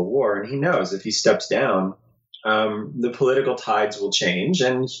the civil war, and he knows if he steps down, the political tides will change,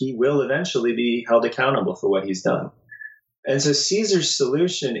 and he will eventually be held accountable for what he's done. And so Caesar's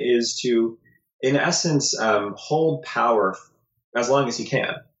solution is to, in essence, hold power as long as he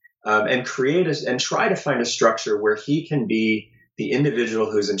can, and and try to find a structure where he can be the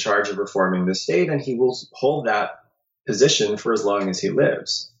individual who's in charge of reforming the state, and he will hold that position for as long as he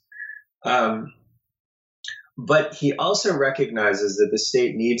lives. But he also recognizes that the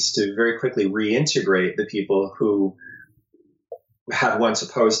state needs to very quickly reintegrate the people who had once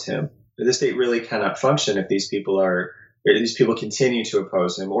opposed him. The state really cannot function if these people continue to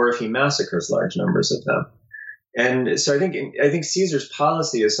oppose him, or if he massacres large numbers of them. And so I think Caesar's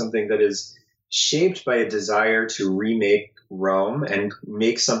policy is something that is shaped by a desire to remake Rome and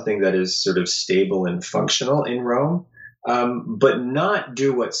make something that is sort of stable and functional in Rome, but not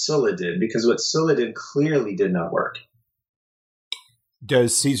do what Sulla did, because what Sulla did clearly did not work.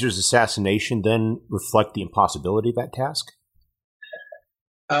 Does Caesar's assassination then reflect the impossibility of that task?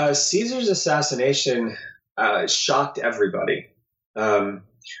 Caesar's assassination shocked everybody.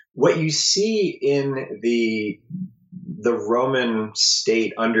 What you see in the Roman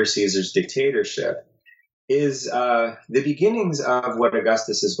state under Caesar's dictatorship is the beginnings of what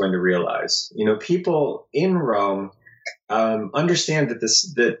Augustus is going to realize. People in Rome understand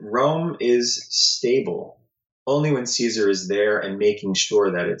that Rome is stable only when Caesar is there and making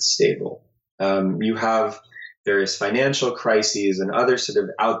sure that it's stable. You have various financial crises and other sort of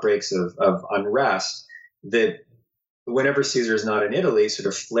outbreaks of unrest that, whenever Caesar is not in Italy, sort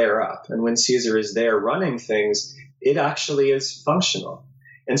of flare up. And when Caesar is there running things, it actually is functional.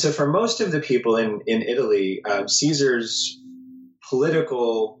 And so for most of the people in Italy, Caesar's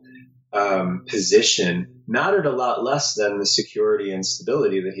political position mattered a lot less than the security and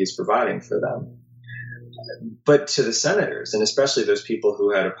stability that he's providing for them. But to the senators, and especially those people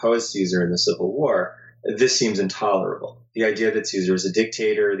who had opposed Caesar in the Civil War, this seems intolerable. The idea that Caesar is a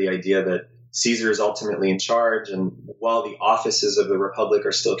dictator, the idea that Caesar is ultimately in charge, and while the offices of the Republic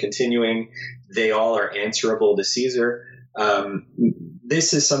are still continuing, they all are answerable to Caesar.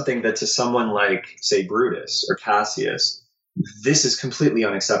 This is something that, to someone like, say, Brutus or Cassius, this is completely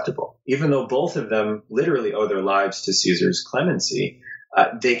unacceptable. Even though both of them literally owe their lives to Caesar's clemency,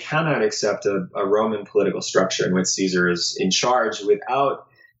 they cannot accept a Roman political structure in which Caesar is in charge without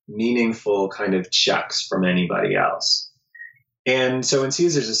meaningful kind of checks from anybody else. And so when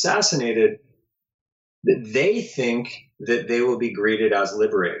Caesar's assassinated, they think that they will be greeted as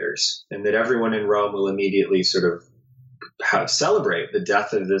liberators, and that everyone in Rome will immediately sort of celebrate the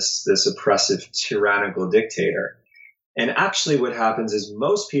death of this oppressive, tyrannical dictator. And actually what happens is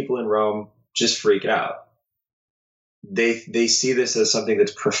most people in Rome just freak out. They see this as something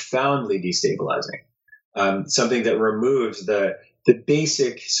that's profoundly destabilizing, something that removes the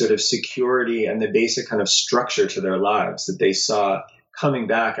basic sort of security and the basic kind of structure to their lives that they saw coming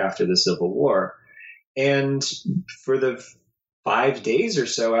back after the Civil War. And for the 5 days or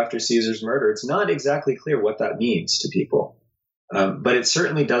so after Caesar's murder, it's not exactly clear what that means to people. But it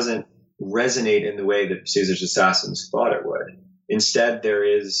certainly doesn't resonate in the way that Caesar's assassins thought it would. Instead, there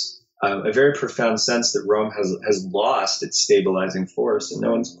is a very profound sense that Rome has lost its stabilizing force, and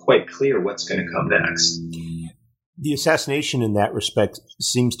no one's quite clear what's going to come next. The assassination in that respect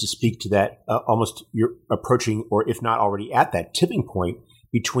seems to speak to that almost you're approaching, or if not already at that tipping point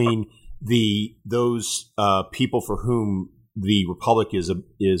between those people for whom the Republic is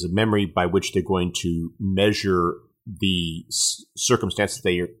a memory by which they're going to measure the circumstances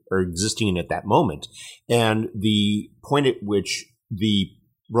they are existing in at that moment, and the point at which the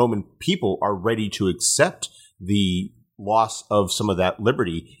Roman people are ready to accept the loss of some of that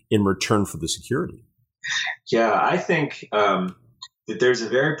liberty in return for the security. Yeah, I think that there's a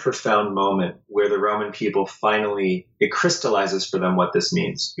very profound moment where the Roman people finally, it crystallizes for them what this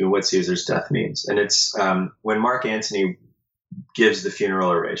means, what Caesar's death means. And it's when Mark Antony gives the funeral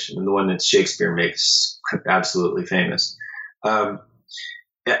oration, and the one that Shakespeare makes absolutely famous. At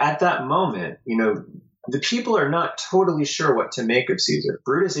that moment, the people are not totally sure what to make of Caesar.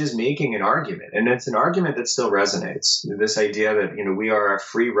 Brutus is making an argument, and it's an argument that still resonates. This idea that, we are a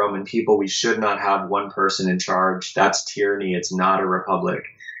free Roman people. We should not have one person in charge. That's tyranny. It's not a republic.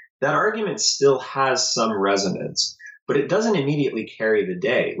 That argument still has some resonance, but it doesn't immediately carry the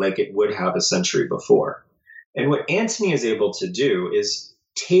day like it would have a century before. And what Antony is able to do is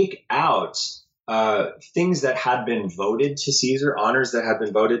take out things that had been voted to Caesar, honors that had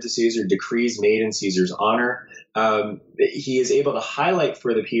been voted to Caesar, decrees made in Caesar's honor. He is able to highlight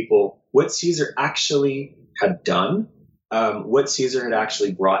for the people what Caesar actually had done, what Caesar had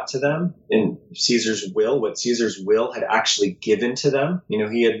actually brought to them in Caesar's will, what Caesar's will had actually given to them.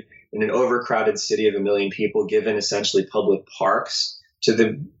 He had, in an overcrowded city of 1 million people, given essentially public parks to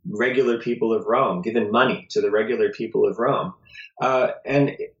the regular people of Rome, given money to the regular people of Rome.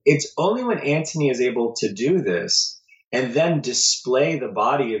 And it's only when Antony is able to do this and then display the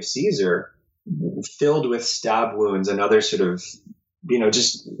body of Caesar filled with stab wounds and other sort of,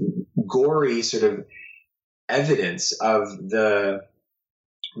 just gory sort of evidence of the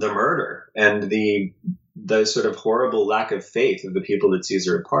murder and the sort of horrible lack of faith of the people that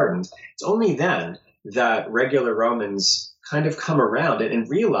Caesar had pardoned. It's only then that regular Romans kind of come around and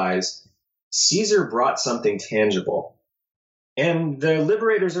realize Caesar brought something tangible. And the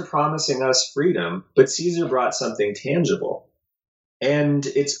liberators are promising us freedom, but Caesar brought something tangible. And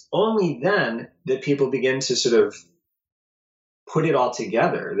it's only then that people begin to sort of put it all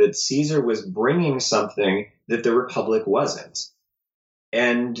together, that Caesar was bringing something that the Republic wasn't,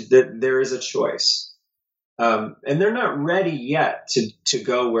 and that there is a choice. And they're not ready yet to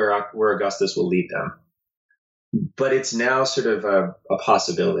go where Augustus will lead them. But it's now sort of a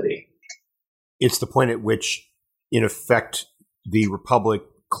possibility. It's the point at which, in effect, the Republic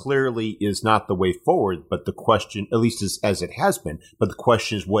clearly is not the way forward, but the question, at least as it has been, but the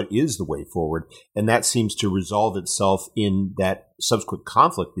question is, what is the way forward? And that seems to resolve itself in that subsequent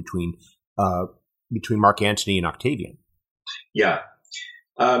conflict between Mark Antony and Octavian. Yeah.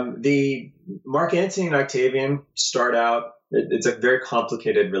 The Mark Antony and Octavian start out, it's a very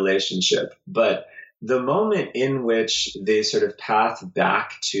complicated relationship, but the moment in which they sort of path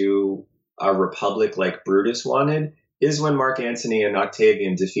back to a republic like Brutus wanted is when Mark Antony and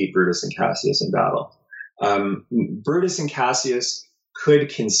Octavian defeat Brutus and Cassius in battle. Brutus and Cassius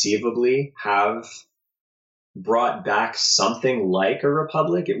could conceivably have brought back something like a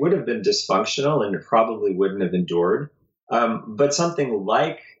republic. It would have been dysfunctional and it probably wouldn't have endured. But something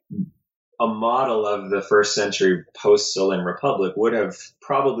like a model of the first century post-Sullan Republic would have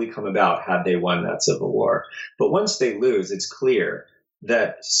probably come about had they won that civil war. But once they lose, it's clear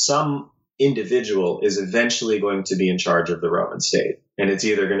that some individual is eventually going to be in charge of the Roman state. And it's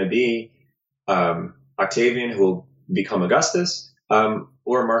either going to be Octavian, who will become Augustus, or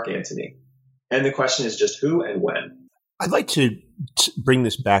Mark Antony. And the question is just who and when. I'd like to bring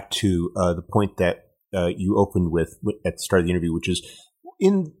this back to the point that you opened with at the start of the interview, which is,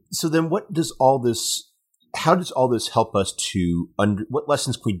 so then what does all this, how does all this help us to, what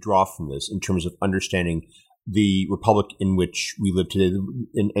lessons can we draw from this in terms of understanding the republic in which we live today,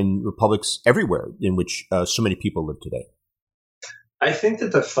 and republics everywhere in which so many people live today? I think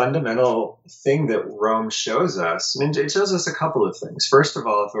that the fundamental thing that Rome shows us, it shows us a couple of things. First of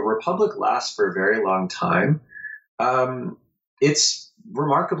all, if a republic lasts for a very long time, it's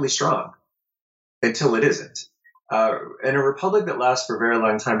remarkably strong until it isn't. And a republic that lasts for a very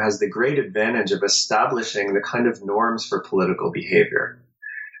long time has the great advantage of establishing the kind of norms for political behavior.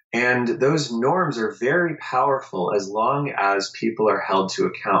 And those norms are very powerful as long as people are held to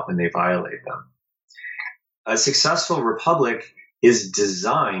account when they violate them. A successful republic is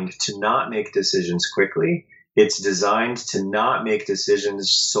designed to not make decisions quickly. It's designed to not make decisions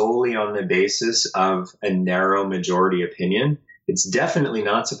solely on the basis of a narrow majority opinion. It's definitely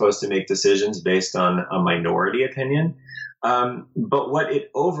not supposed to make decisions based on a minority opinion. But what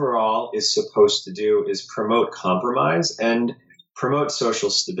it overall is supposed to do is promote compromise and promote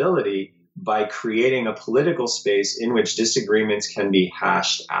social stability by creating a political space in which disagreements can be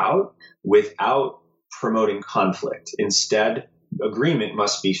hashed out without promoting conflict. Instead, agreement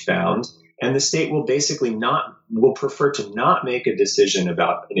must be found, and the state will basically will prefer to not make a decision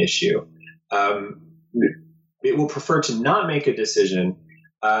about an issue. It will prefer to not make a decision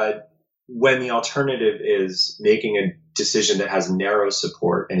when the alternative is making a decision that has narrow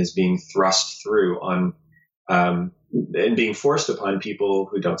support and is being thrust through on and being forced upon people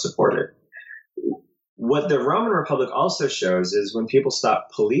who don't support it. What the Roman Republic also shows is when people stop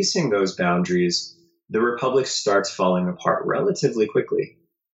policing those boundaries, the Republic starts falling apart relatively quickly.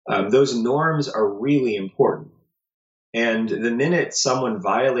 Those norms are really important. And the minute someone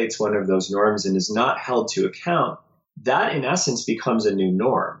violates one of those norms and is not held to account, that in essence becomes a new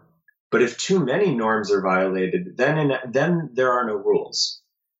norm. But if too many norms are violated, then there are no rules.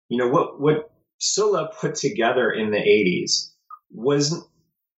 You know, what Sulla put together in the 80s was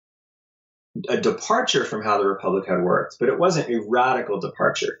a departure from how the Republic had worked, but it wasn't a radical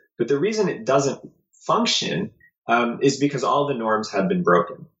departure. But the reason it doesn't function is because all the norms had been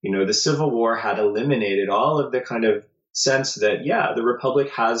broken. You know, the Civil War had eliminated all of the kind of sense that, yeah, the Republic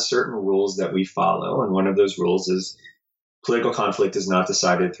has certain rules that we follow. And one of those rules is political conflict is not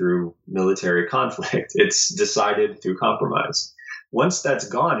decided through military conflict. It's decided through compromise. Once that's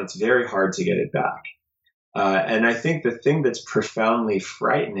gone, it's very hard to get it back. And I think the thing that's profoundly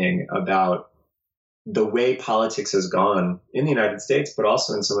frightening about the way politics has gone in the United States, but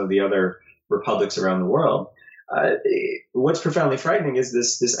also in some of the other republics around the world, what's profoundly frightening is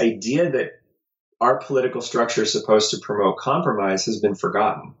this idea that our political structure is supposed to promote compromise has been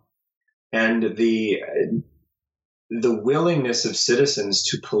forgotten. And the willingness of citizens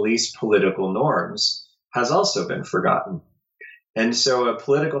to police political norms has also been forgotten. And so a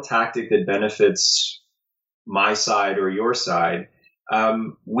political tactic that benefits my side or your side,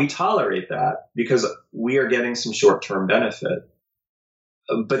 we tolerate that because we are getting some short-term benefit.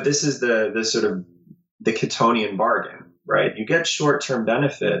 But this is the sort of the Catonian bargain, right? You get short-term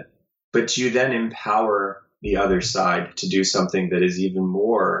benefit, but you then empower the other side to do something that is even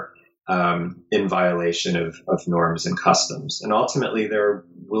more in violation of norms and customs. And ultimately, there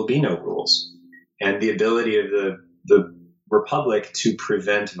will be no rules. And the ability of the Republic to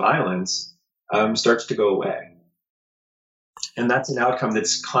prevent violence starts to go away. And that's an outcome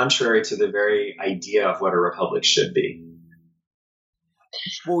that's contrary to the very idea of what a republic should be.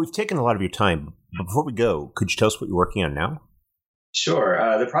 Well, we've taken a lot of your time, but before we go, could you tell us what you're working on now? Sure.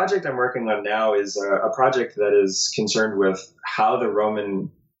 The project I'm working on now is a project that is concerned with how the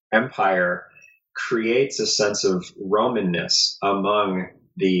Roman Empire creates a sense of Romanness among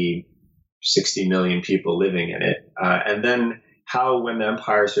the 60 million people living in it. And then how, when the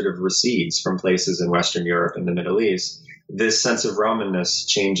empire sort of recedes from places in Western Europe and the Middle East, this sense of Romanness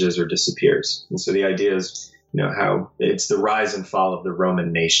changes or disappears. And so the idea is, you know, how it's the rise and fall of the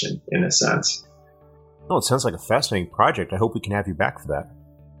Roman nation, in a sense. Oh, it sounds like a fascinating project. I hope we can have you back for that.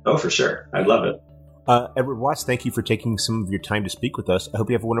 Oh, for sure. I'd love it. Edward Watts, thank you for taking some of your time to speak with us. I hope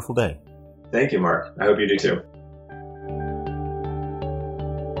you have a wonderful day. Thank you, Mark. I hope you do too.